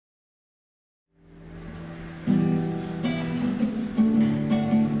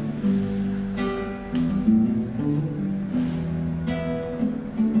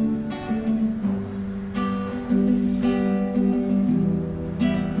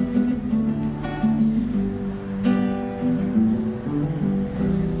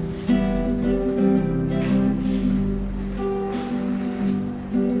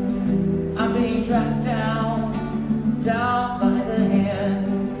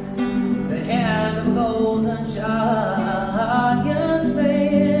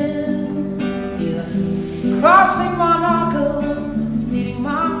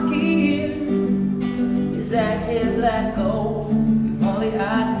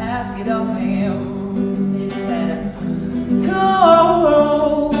it of him. He said,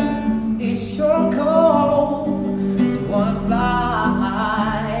 "Go, it's your call. You wanna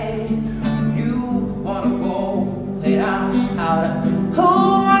fly, you wanna fall." And I shout, "Who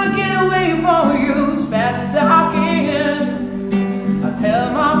wanna get away from you as fast as I can?" I tell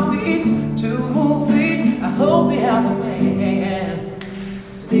my feet to move feet. I hope we have a plan.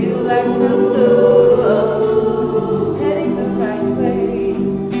 Feel like some love, heading the right way.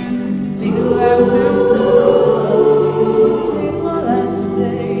 Feel like some love, save my life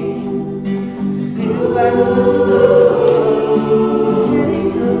today. Feel like some love, heading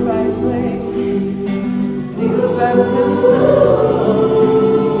the right way. Feel like some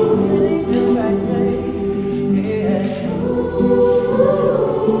love, heading the right way. Yeah.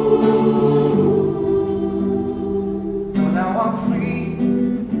 So now I'm free.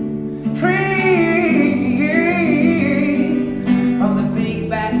 From the big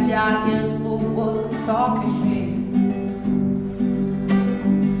bad giant who was stalking me.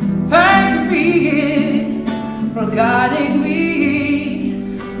 Thank you, feet, for guiding me.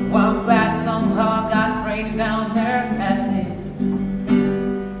 Well, I'm glad somehow I got rain down there at least.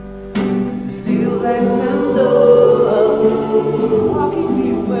 Still like some love walking me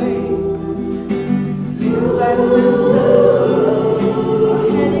away. Still like some love.